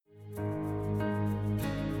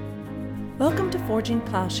Welcome to Forging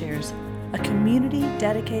Plowshares, a community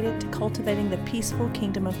dedicated to cultivating the peaceful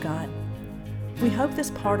kingdom of God. We hope this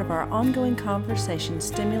part of our ongoing conversation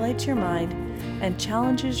stimulates your mind and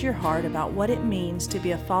challenges your heart about what it means to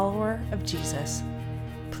be a follower of Jesus.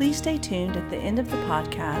 Please stay tuned at the end of the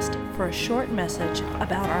podcast for a short message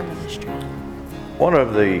about our ministry. One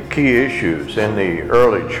of the key issues in the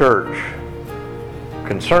early church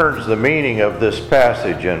concerns the meaning of this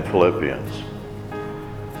passage in Philippians.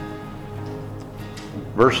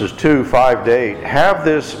 Verses 2, 5 to 8, have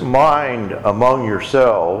this mind among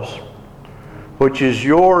yourselves, which is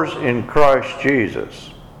yours in Christ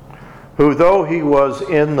Jesus, who though he was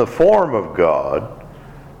in the form of God,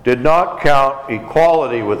 did not count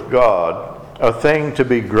equality with God a thing to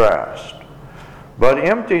be grasped, but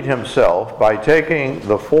emptied himself by taking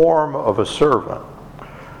the form of a servant,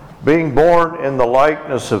 being born in the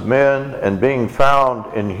likeness of men and being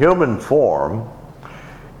found in human form,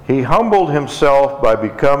 he humbled himself by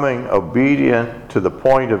becoming obedient to the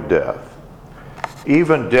point of death,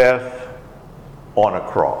 even death on a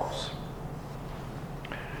cross.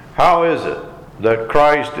 How is it that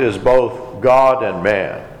Christ is both God and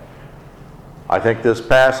man? I think this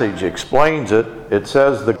passage explains it. It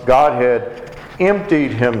says the Godhead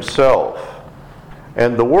emptied himself.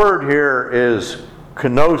 And the word here is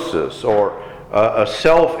kenosis, or a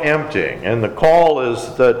self-emptying. And the call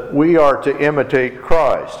is that we are to imitate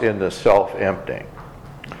Christ in this self-emptying.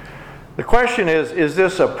 The question is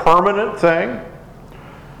this a permanent thing?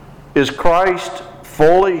 Is Christ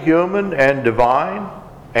fully human and divine?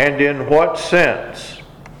 And in what sense?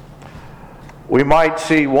 We might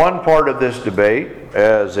see one part of this debate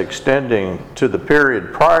as extending to the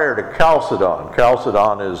period prior to Chalcedon.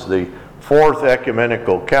 Chalcedon is the fourth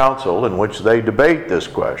ecumenical council in which they debate this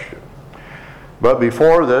question. But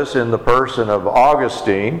before this, in the person of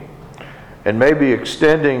Augustine, and maybe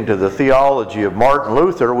extending to the theology of Martin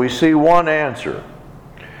Luther, we see one answer.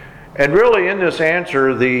 And really in this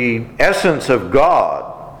answer, the essence of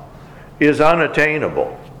God is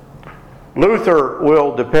unattainable. Luther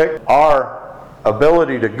will depict our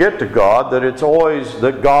ability to get to God, that it's always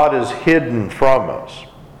that God is hidden from us.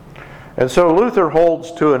 And so Luther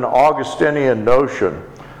holds to an Augustinian notion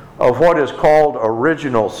of what is called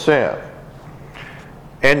original sin.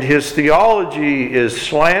 And his theology is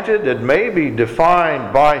slanted and may be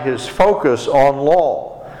defined by his focus on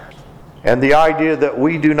law and the idea that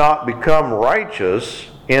we do not become righteous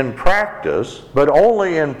in practice, but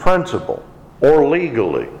only in principle or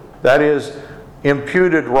legally. That is,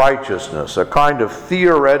 imputed righteousness, a kind of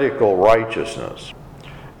theoretical righteousness.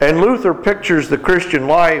 And Luther pictures the Christian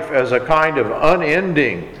life as a kind of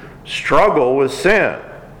unending struggle with sin.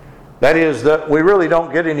 That is, that we really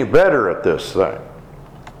don't get any better at this thing.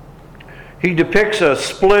 He depicts a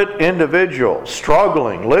split individual,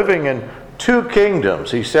 struggling, living in two kingdoms.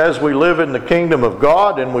 He says we live in the kingdom of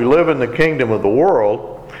God and we live in the kingdom of the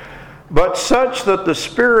world, but such that the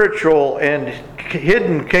spiritual and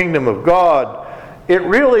hidden kingdom of God, it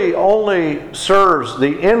really only serves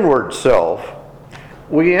the inward self.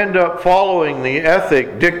 We end up following the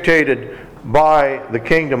ethic dictated by the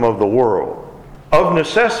kingdom of the world, of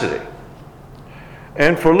necessity.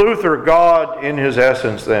 And for Luther, God in his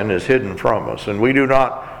essence then is hidden from us, and we do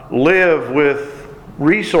not live with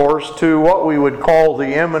resource to what we would call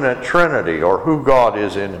the immanent Trinity, or who God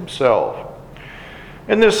is in himself.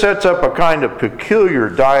 And this sets up a kind of peculiar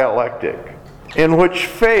dialectic in which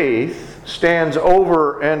faith stands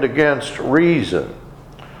over and against reason,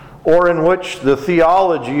 or in which the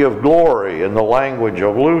theology of glory, in the language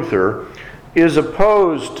of Luther, is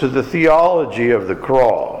opposed to the theology of the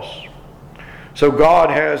cross. So God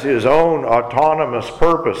has his own autonomous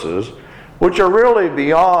purposes, which are really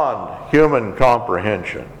beyond human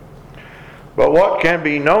comprehension. But what can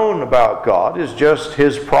be known about God is just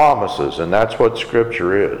his promises, and that's what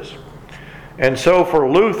Scripture is. And so for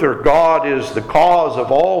Luther, God is the cause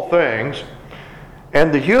of all things,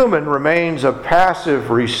 and the human remains a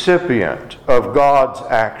passive recipient of God's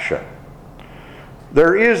action.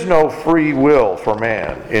 There is no free will for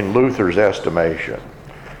man in Luther's estimation.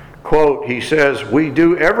 Quote, he says, we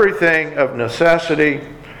do everything of necessity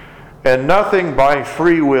and nothing by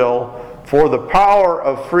free will, for the power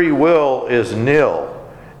of free will is nil,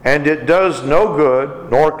 and it does no good,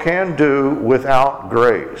 nor can do without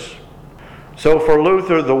grace. So for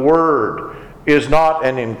Luther, the Word is not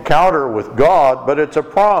an encounter with God, but it's a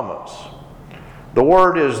promise. The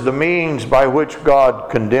Word is the means by which God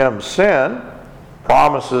condemns sin,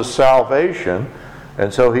 promises salvation,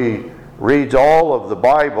 and so he reads all of the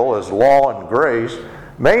Bible as law and grace,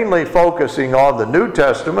 mainly focusing on the New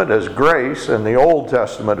Testament as grace and the Old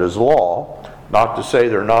Testament as law. not to say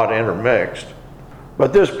they're not intermixed.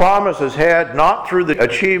 But this promise is had not through the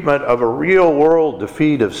achievement of a real world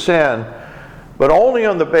defeat of sin, but only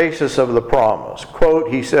on the basis of the promise.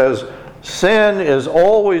 Quote, he says, sin is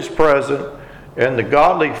always present, and the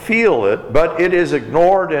godly feel it, but it is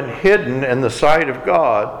ignored and hidden in the sight of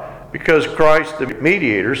God because Christ the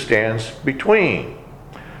mediator stands between.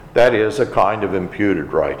 That is a kind of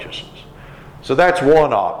imputed righteousness. So that's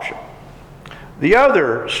one option. The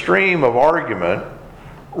other stream of argument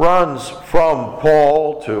runs from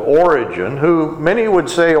Paul to Origen, who many would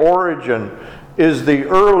say Origen is the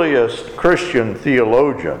earliest Christian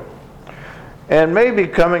theologian, and maybe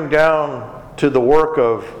coming down to the work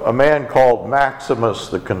of a man called Maximus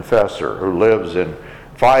the Confessor, who lives in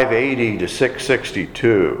 580 to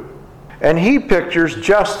 662. And he pictures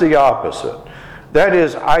just the opposite. That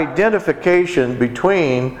is, identification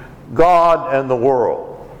between God and the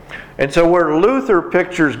world. And so where Luther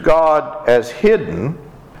pictures God as hidden,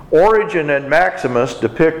 Origen and Maximus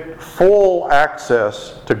depict full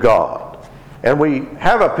access to God. And we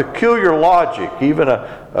have a peculiar logic, even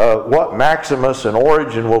what Maximus and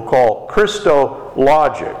Origen will call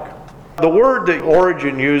Christologic. The word that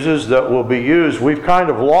Origen uses that will be used, we've kind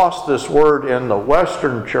of lost this word in the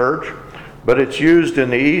Western church, but it's used in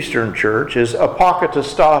the Eastern church, is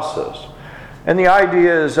apokatastasis. And the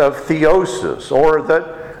idea is of theosis, or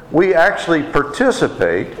that we actually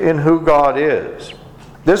participate in who God is.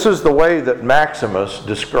 This is the way that Maximus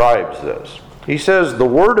describes this. He says, the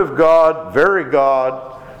Word of God, very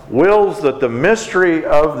God, wills that the mystery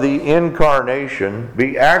of the incarnation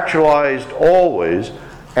be actualized always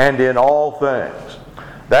and in all things.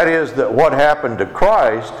 That is, that what happened to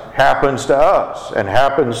Christ happens to us and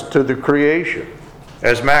happens to the creation.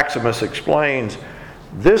 As Maximus explains,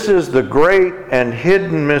 this is the great and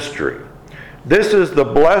hidden mystery. This is the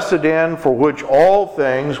blessed end for which all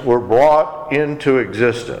things were brought into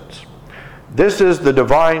existence. This is the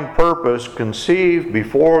divine purpose conceived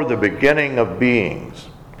before the beginning of beings.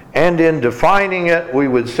 And in defining it, we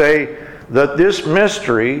would say that this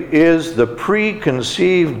mystery is the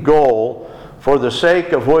preconceived goal for the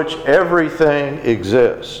sake of which everything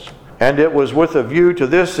exists. And it was with a view to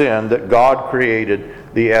this end that God created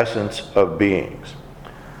the essence of beings.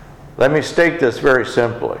 Let me state this very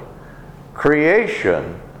simply.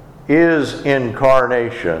 Creation is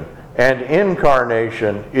incarnation, and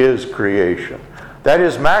incarnation is creation. That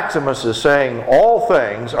is, Maximus is saying all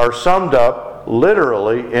things are summed up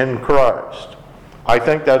literally in Christ. I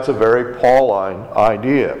think that's a very Pauline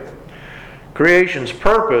idea. Creation's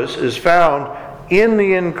purpose is found in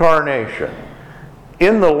the incarnation,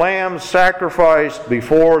 in the Lamb sacrificed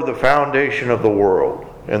before the foundation of the world,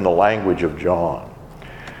 in the language of John.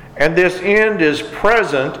 And this end is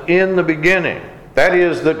present in the beginning. That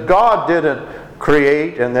is, that God didn't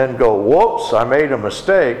create and then go, whoops, I made a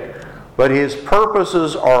mistake, but His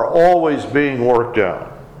purposes are always being worked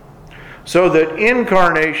out. So that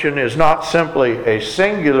incarnation is not simply a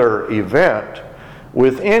singular event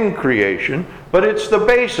within creation, but it's the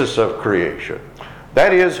basis of creation.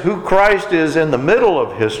 That is, who Christ is in the middle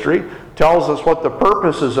of history tells us what the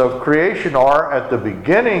purposes of creation are at the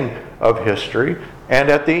beginning of history and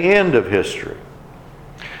at the end of history.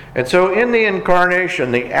 And so in the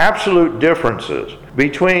incarnation, the absolute differences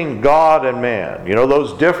between God and man,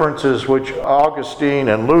 those differences which Augustine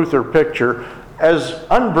and Luther picture as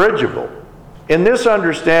unbridgeable. In this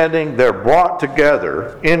understanding, they're brought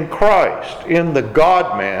together in Christ, in the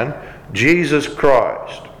God-man, Jesus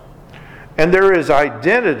Christ. And there is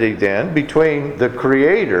identity then between the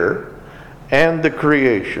Creator and the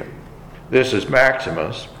creation. This is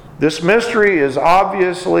Maximus. This mystery is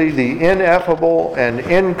obviously the ineffable and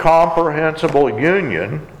incomprehensible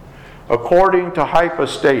union according to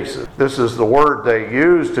hypostasis. This is the word they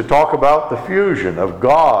use to talk about the fusion of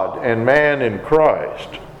God and man in Christ.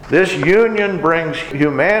 This union brings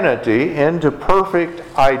humanity into perfect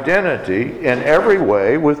identity in every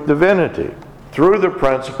way with divinity through the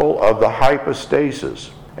principle of the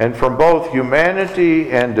hypostasis. And from both humanity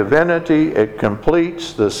and divinity, it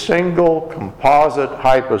completes the single composite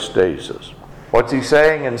hypostasis. What's he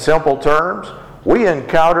saying in simple terms? We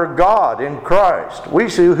encounter God in Christ. We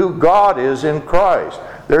see who God is in Christ.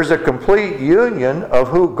 There's a complete union of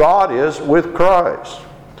who God is with Christ.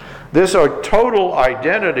 This total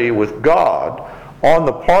identity with God on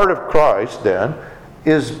the part of Christ, then,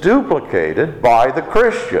 is duplicated by the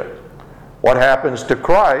Christian. What happens to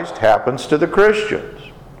Christ happens to the Christians.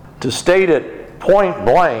 To state it point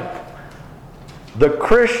blank, the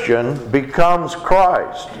Christian becomes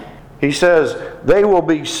Christ. He says they will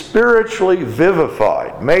be spiritually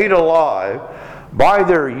vivified, made alive by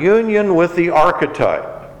their union with the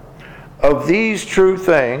archetype. of these true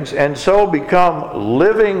things and so become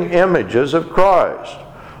living images of Christ,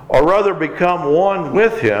 or rather become one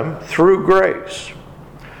with Him through grace.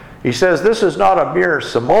 He says this is not a mere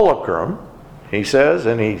simulacrum, he says,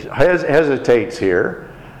 and he hesitates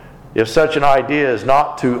here. If such an idea is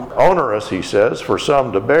not too onerous, he says, for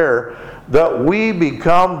some to bear, that we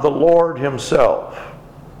become the Lord Himself.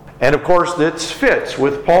 And of course, this fits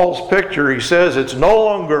with Paul's picture. He says, it's no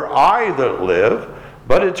longer I that live,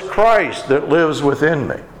 but it's Christ that lives within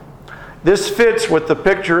me. This fits with the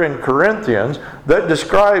picture in Corinthians that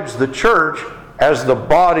describes the church as the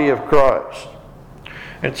body of Christ.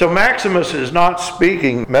 And so Maximus is not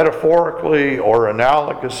speaking metaphorically or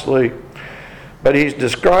analogously, but he's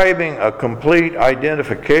describing a complete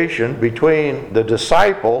identification between the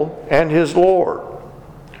disciple and his Lord.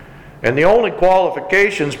 And the only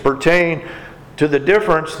qualifications pertain to the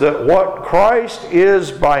difference that what Christ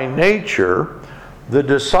is by nature, the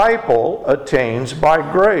disciple attains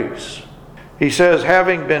by grace. He says,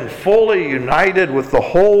 having been fully united with the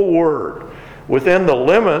whole Word, within the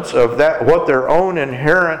limits of that what their own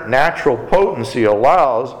inherent natural potency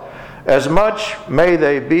allows, as much may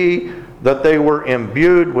they be that they were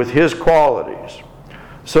imbued with His qualities.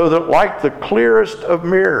 So that like the clearest of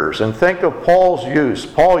mirrors, and think of Paul's use,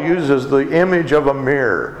 Paul uses the image of a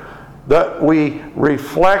mirror, that we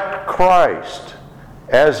reflect Christ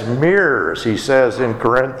as mirrors, he says in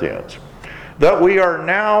Corinthians, that we are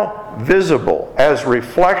now visible as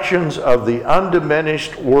reflections of the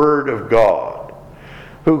undiminished Word of God,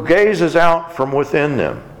 who gazes out from within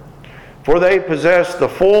them, for they possess the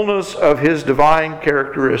fullness of His divine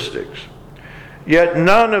characteristics. Yet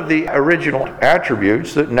none of the original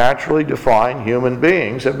attributes that naturally define human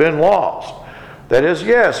beings have been lost. That is,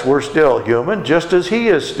 yes, we're still human, just as He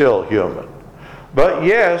is still human. But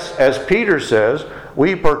yes, as Peter says,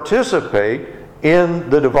 we participate in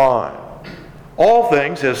the divine. All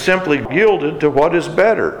things have simply yielded to what is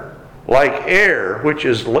better, like air, which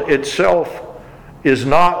is itself is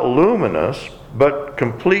not luminous, but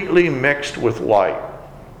completely mixed with light.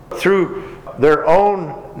 Through their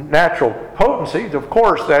own natural potency, of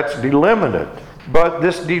course, that's delimited. But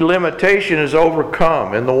this delimitation is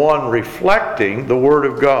overcome in the one reflecting the Word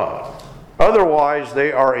of God. Otherwise,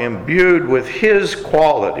 they are imbued with His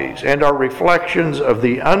qualities and are reflections of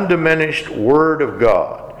the undiminished Word of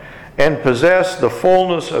God and possess the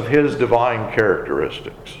fullness of His divine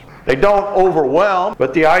characteristics. They don't overwhelm,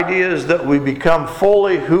 but the idea is that we become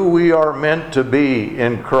fully who we are meant to be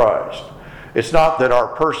in Christ. It's not that our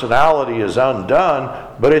personality is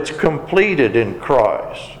undone, but it's completed in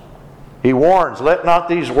Christ. He warns, let not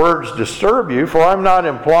these words disturb you, for I'm not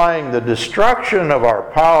implying the destruction of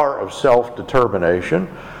our power of self-determination,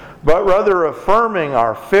 but rather affirming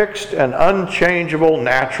our fixed and unchangeable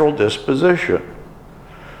natural disposition.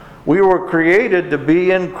 We were created to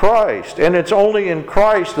be in Christ, and it's only in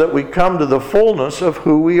Christ that we come to the fullness of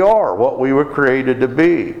who we are, what we were created to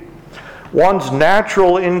be. One's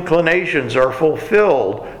natural inclinations are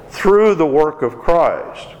fulfilled through the work of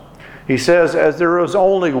Christ. He says, as there is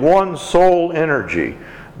only one sole energy,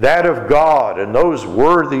 that of God and those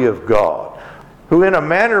worthy of God, who in a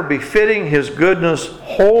manner befitting His goodness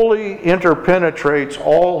wholly interpenetrates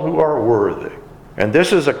all who are worthy. And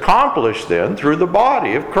this is accomplished then through the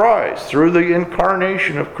body of Christ, through the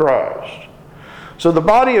incarnation of Christ. So the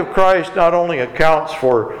body of Christ not only accounts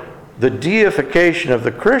for the deification of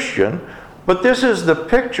the Christian, but this is the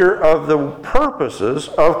picture of the purposes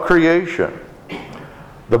of creation.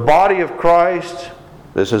 The body of Christ,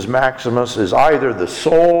 this is Maximus, is either the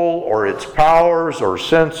soul or its powers or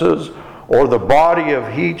senses, or the body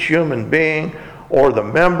of each human being, or the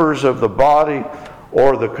members of the body,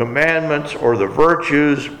 or the commandments, or the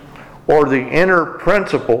virtues, or the inner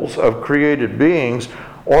principles of created beings,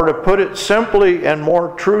 or to put it simply and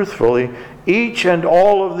more truthfully, each and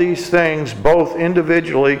all of these things, both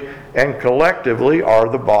individually and collectively, are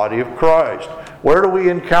the body of Christ. Where do we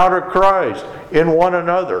encounter Christ? In one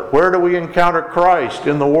another. Where do we encounter Christ?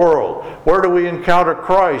 In the world. Where do we encounter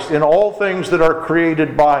Christ? In all things that are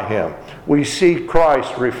created by Him. We see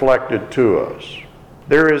Christ reflected to us.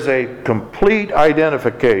 There is a complete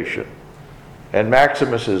identification, and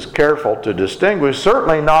Maximus is careful to distinguish,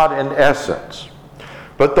 certainly not in essence,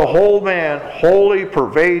 but the whole man wholly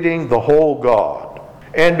pervading the whole God,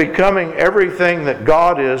 and becoming everything that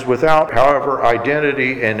God is without, however,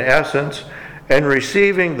 identity in essence, and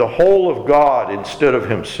receiving the whole of God instead of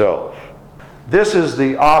himself. This is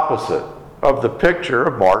the opposite of the picture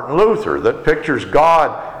of Martin Luther, that pictures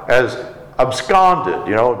God as absconded,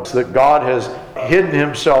 that God has hidden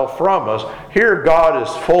himself from us. Here God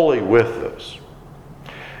is fully with us.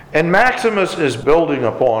 And Maximus is building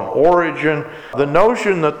upon Origen the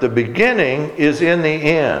notion that the beginning is in the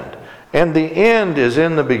end, and the end is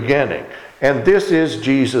in the beginning. And this is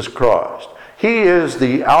Jesus Christ. He is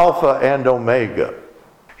the Alpha and Omega.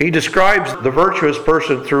 He describes the virtuous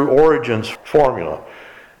person through Origen's formula.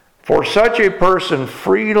 For such a person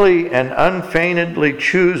freely and unfeignedly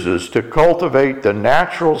chooses to cultivate the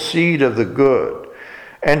natural seed of the good,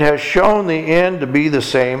 and has shown the end to be the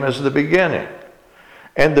same as the beginning,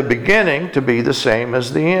 and the beginning to be the same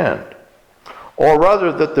as the end. Or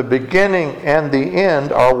rather, that the beginning and the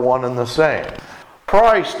end are one and the same.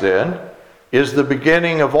 Christ, then, is the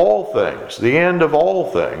beginning of all things, the end of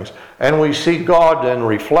all things, and we see God then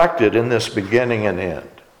reflected in this beginning and end.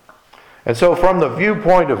 And so from the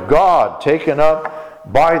viewpoint of God taken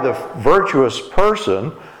up by the virtuous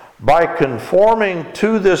person, by conforming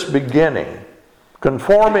to this beginning,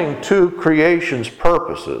 conforming to creation's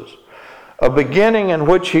purposes, a beginning in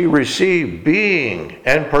which he received being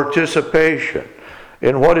and participation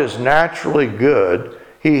in what is naturally good,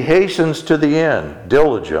 he hastens to the end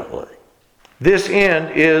diligently. This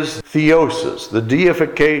end is theosis, the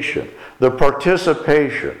deification, the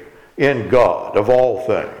participation in God of all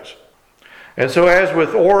things. And so as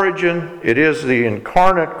with Origen, it is the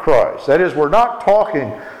incarnate Christ. That is, we're not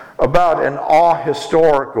talking about an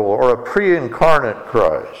ahistorical or a pre-incarnate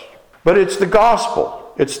Christ, but it's the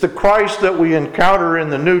gospel. It's the Christ that we encounter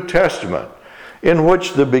in the New Testament, in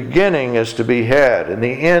which the beginning is to be had and the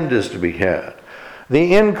end is to be had.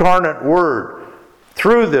 The incarnate Word,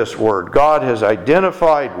 through this Word, God has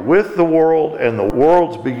identified with the world, and the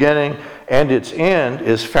world's beginning and its end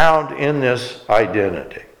is found in this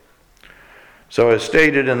identity. So as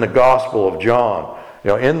stated in the Gospel of John,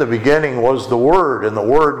 in the beginning was the Word, and the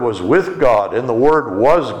Word was with God, and the Word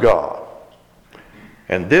was God.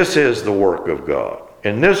 And this is the work of God.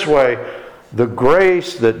 In this way, the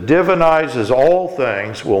grace that divinizes all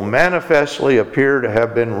things will manifestly appear to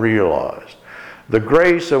have been realized. The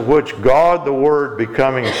grace of which God the Word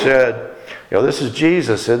becoming said, this is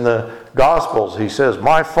Jesus in the Gospels. He says,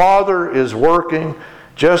 my Father is working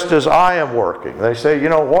just as I am working. They say,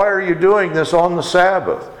 why are you doing this on the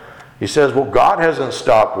Sabbath? He says, well, God hasn't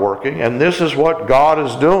stopped working, and this is what God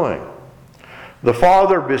is doing. The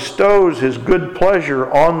Father bestows His good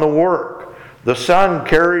pleasure on the work. The Son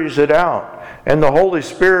carries it out, and the Holy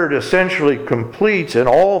Spirit essentially completes in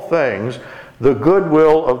all things the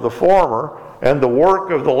goodwill of the former and the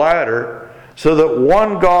work of the latter, so that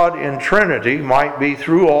one God in Trinity might be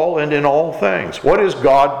through all and in all things. What is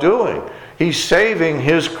God doing? He's saving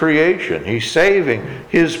His creation. He's saving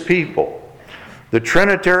His people. The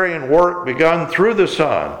Trinitarian work begun through the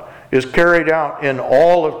Son is carried out in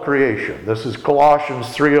all of creation. This is Colossians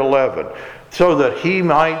 3:11. So that He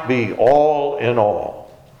might be all in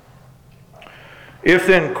all. If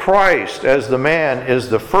then Christ, as the man, is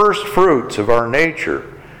the first fruits of our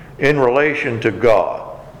nature in relation to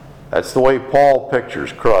God, that's the way Paul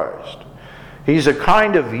pictures Christ. He's a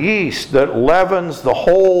kind of yeast that leavens the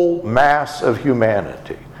whole mass of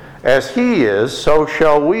humanity. As He is, so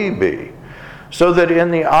shall we be. So that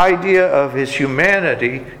in the idea of His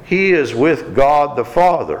humanity, He is with God the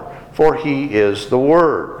Father, for He is the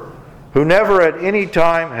Word, who never at any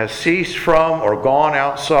time has ceased from or gone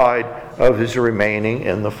outside of His remaining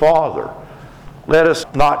in the Father. Let us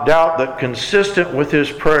not doubt that, consistent with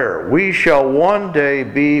His prayer, we shall one day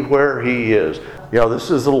be where He is.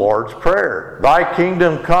 This is the Lord's Prayer. Thy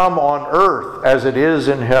kingdom come on earth as it is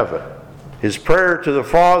in heaven. His prayer to the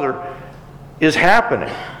Father is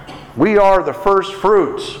happening. We are the first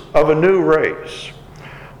fruits of a new race.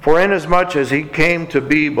 For inasmuch as He came to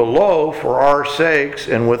be below for our sakes,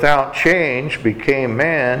 and without change became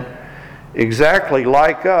man, exactly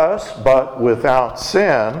like us, but without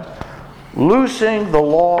sin, loosing the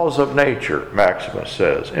laws of nature, Maximus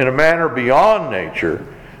says, in a manner beyond nature,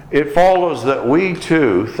 it follows that we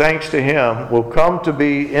too, thanks to Him, will come to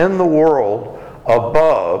be in the world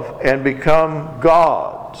above and become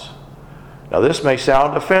gods. Now this may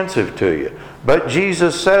sound offensive to you, but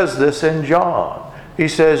Jesus says this in John. He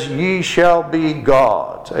says, ye shall be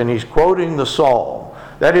gods. And He's quoting the Psalm.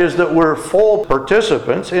 That is, that we're full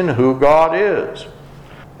participants in who God is.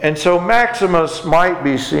 And so Maximus might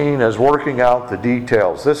be seen as working out the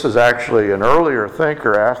details. This is actually an earlier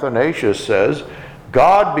thinker, Athanasius, says,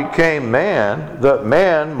 God became man that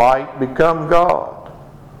man might become God.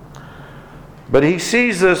 But he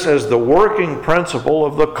sees this as the working principle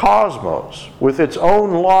of the cosmos, with its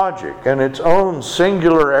own logic and its own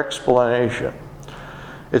singular explanation.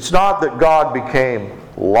 It's not that God became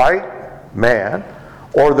like man,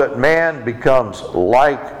 or that man becomes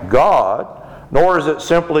like God, nor is it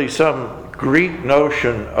simply some Greek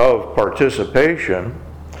notion of participation,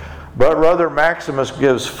 but rather Maximus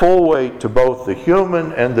gives full weight to both the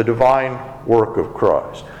human and the divine work of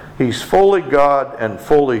Christ. He's fully God and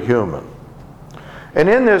fully human. And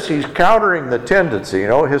in this, he's countering the tendency.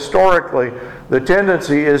 Historically, the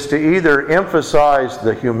tendency is to either emphasize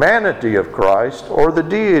the humanity of Christ or the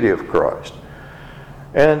deity of Christ.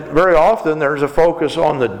 And very often there's a focus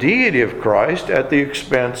on the deity of Christ at the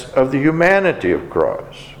expense of the humanity of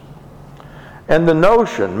Christ. And the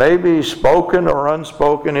notion, maybe spoken or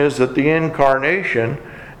unspoken, is that the incarnation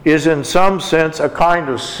is in some sense a kind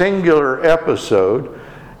of singular episode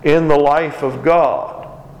in the life of God,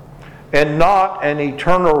 and not an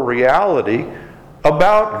eternal reality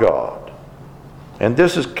about God. And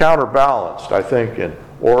this is counterbalanced, I think, in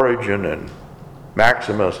Origen and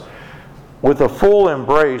Maximus, with a full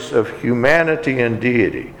embrace of humanity and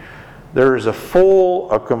deity. There is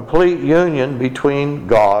a complete union between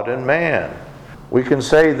God and man. We can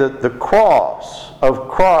say that the cross of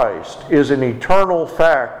Christ is an eternal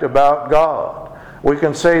fact about God. We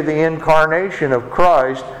can say the incarnation of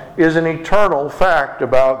Christ is an eternal fact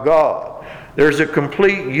about God. There's a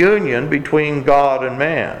complete union between God and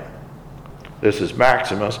man. This is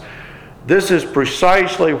Maximus. This is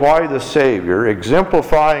precisely why the Savior,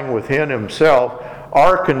 exemplifying within himself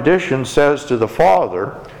our condition, says to the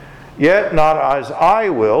Father, "Yet not as I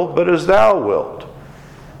will, but as thou wilt."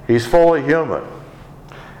 He's fully human.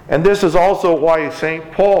 And this is also why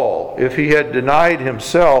St. Paul, if he had denied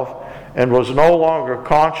himself and was no longer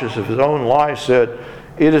conscious of his own life, said,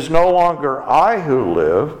 "It is no longer I who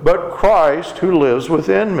live, but Christ who lives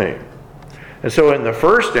within me." And so in the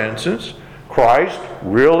first instance, Christ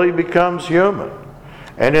really becomes human.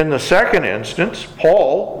 And in the second instance,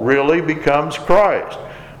 Paul really becomes Christ.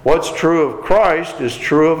 What's true of Christ is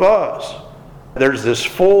true of us. There's this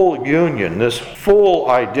full union, this full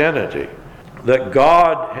identity, that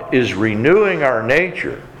God is renewing our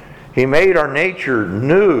nature. He made our nature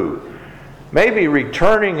new, maybe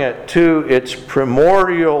returning it to its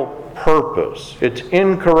primordial purpose, its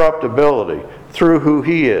incorruptibility, through who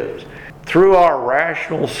He is, through our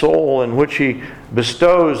rational soul in which He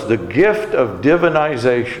bestows the gift of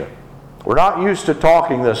divinization. We're not used to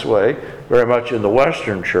talking this way very much in the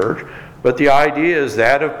Western Church, but the idea is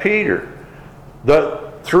that of Peter,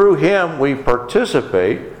 that through him we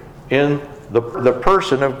participate in the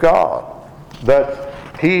person of God, that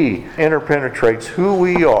He interpenetrates who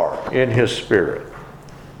we are in His Spirit.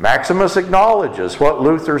 Maximus acknowledges what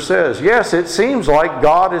Luther says. Yes, it seems like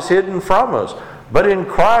God is hidden from us, but in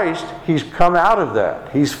Christ He's come out of that.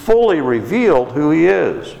 He's fully revealed who He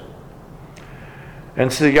is.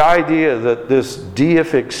 And so the idea that this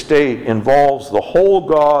deific state involves the whole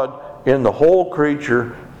God in the whole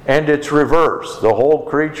creature, and its reverse, the whole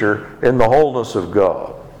creature in the wholeness of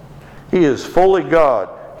God. He is fully God,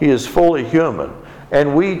 He is fully human.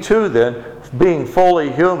 And we too then, being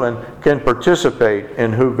fully human, can participate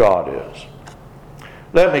in who God is.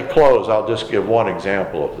 Let me close. I'll just give one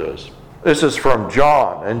example of this. This is from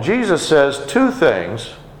John. And Jesus says two things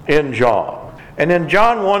in John. And in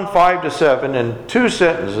John 1:5-7, in two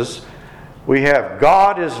sentences, we have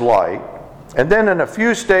God is light. And then in a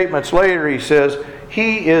few statements later, He says,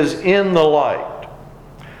 He is in the light.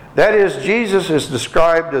 That is, Jesus is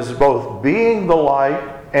described as both being the light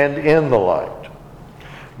and in the light.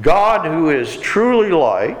 God, who is truly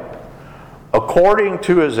light, according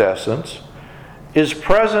to His essence, is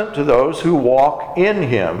present to those who walk in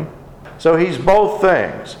Him. So He's both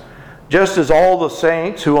things. Just as all the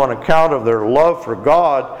saints who, on account of their love for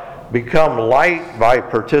God, become light by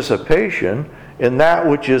participation in that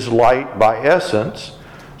which is light by essence,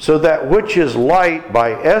 so that which is light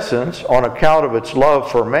by essence, on account of its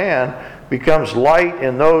love for man, becomes light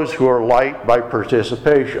in those who are light by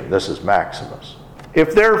participation. This is Maximus.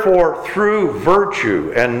 If therefore through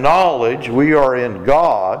virtue and knowledge we are in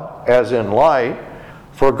God, as in light,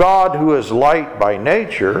 for God, who is light by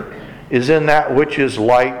nature, is in that which is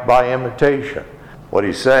light by imitation. What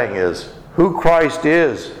he's saying is, who Christ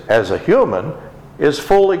is as a human is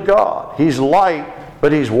fully God. He's light,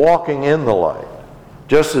 but He's walking in the light.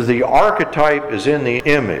 Just as the archetype is in the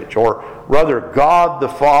image, or rather God the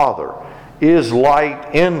Father is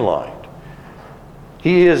light in light.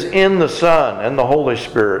 He is in the Son and the Holy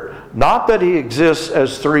Spirit. Not that He exists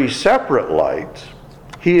as three separate lights.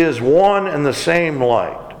 He is one and the same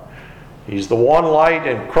light. He's the one light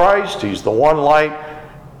in Christ, He's the one light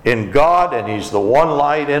in God, and He's the one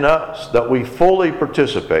light in us, that we fully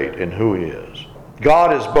participate in who He is.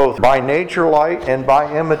 God is both by nature light and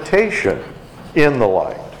by imitation in the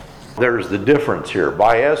light. There's the difference here.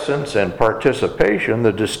 By essence and participation,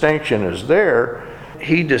 the distinction is there.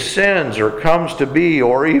 he descends or comes to be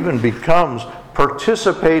or even becomes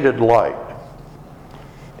participated light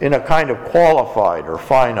in a kind of qualified or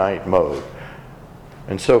finite mode.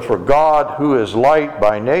 And so for God, who is light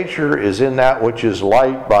by nature, is in that which is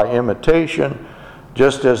light by imitation,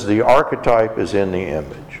 just as the archetype is in the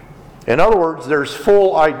image. In other words, there's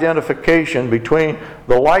full identification between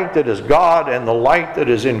the light that is God and the light that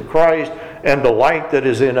is in Christ and the light that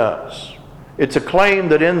is in us. It's a claim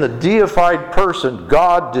that in the deified person,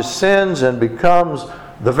 God descends and becomes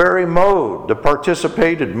the very mode, the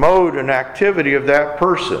participated mode and activity of that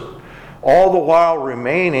person, all the while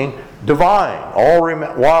remaining divine,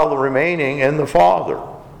 while remaining in the Father.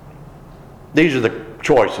 These are the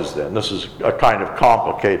choices then. This is a kind of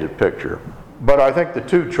complicated picture. But I think the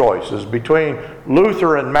two choices between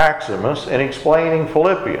Luther and Maximus in explaining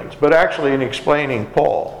Philippians, but actually in explaining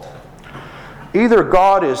Paul. Either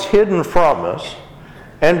God is hidden from us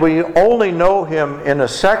and we only know him in a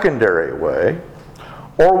secondary way,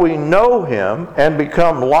 or we know him and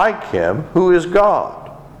become like him who is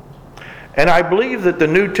God. And I believe that the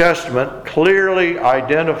New Testament clearly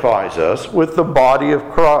identifies us with the body of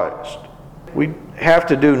Christ. We have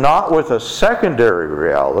to do not with a secondary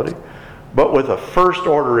reality, but with a first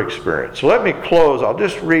order experience. So let me close. I'll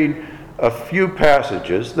just read a few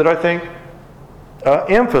passages that I think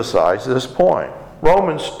emphasize this point.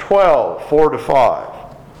 Romans 12,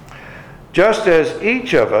 4-5. Just as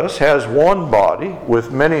each of us has one body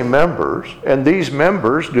with many members, and these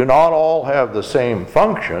members do not all have the same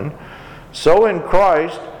function, so in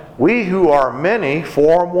Christ we who are many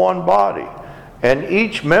form one body, and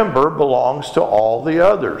each member belongs to all the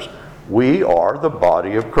others. We are the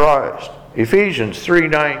body of Christ. Ephesians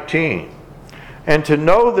 3:19. And to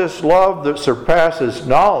know this love that surpasses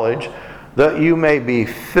knowledge, that you may be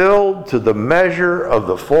filled to the measure of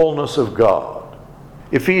the fullness of God.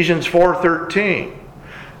 Ephesians 4:13.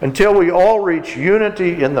 Until we all reach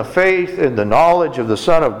unity in the faith and the knowledge of the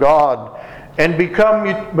Son of God and become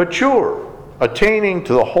mature, attaining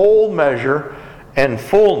to the whole measure and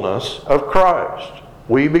fullness of Christ.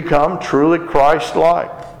 We become truly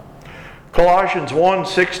Christ-like. Colossians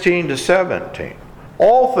 1:16-17.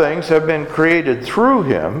 All things have been created through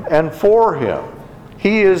him and for him.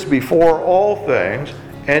 He is before all things,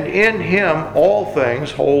 and in him all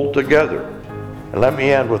things hold together. And let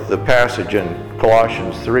me end with the passage in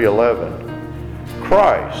Colossians 3:11.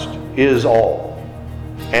 Christ is all,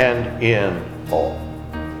 and in all.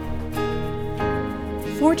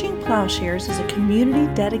 Forging Plowshares is a community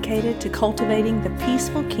dedicated to cultivating the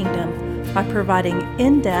peaceful kingdom by providing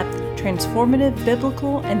in-depth, transformative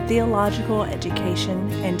biblical and theological education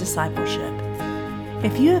and discipleship.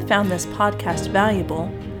 If you have found this podcast valuable,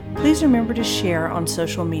 please remember to share on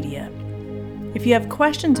social media. If you have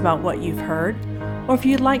questions about what you've heard, or if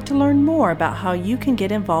you'd like to learn more about how you can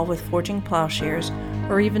get involved with Forging Plowshares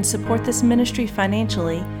or even support this ministry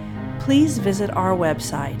financially, please visit our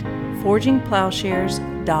website,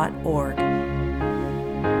 forgingplowshares.org.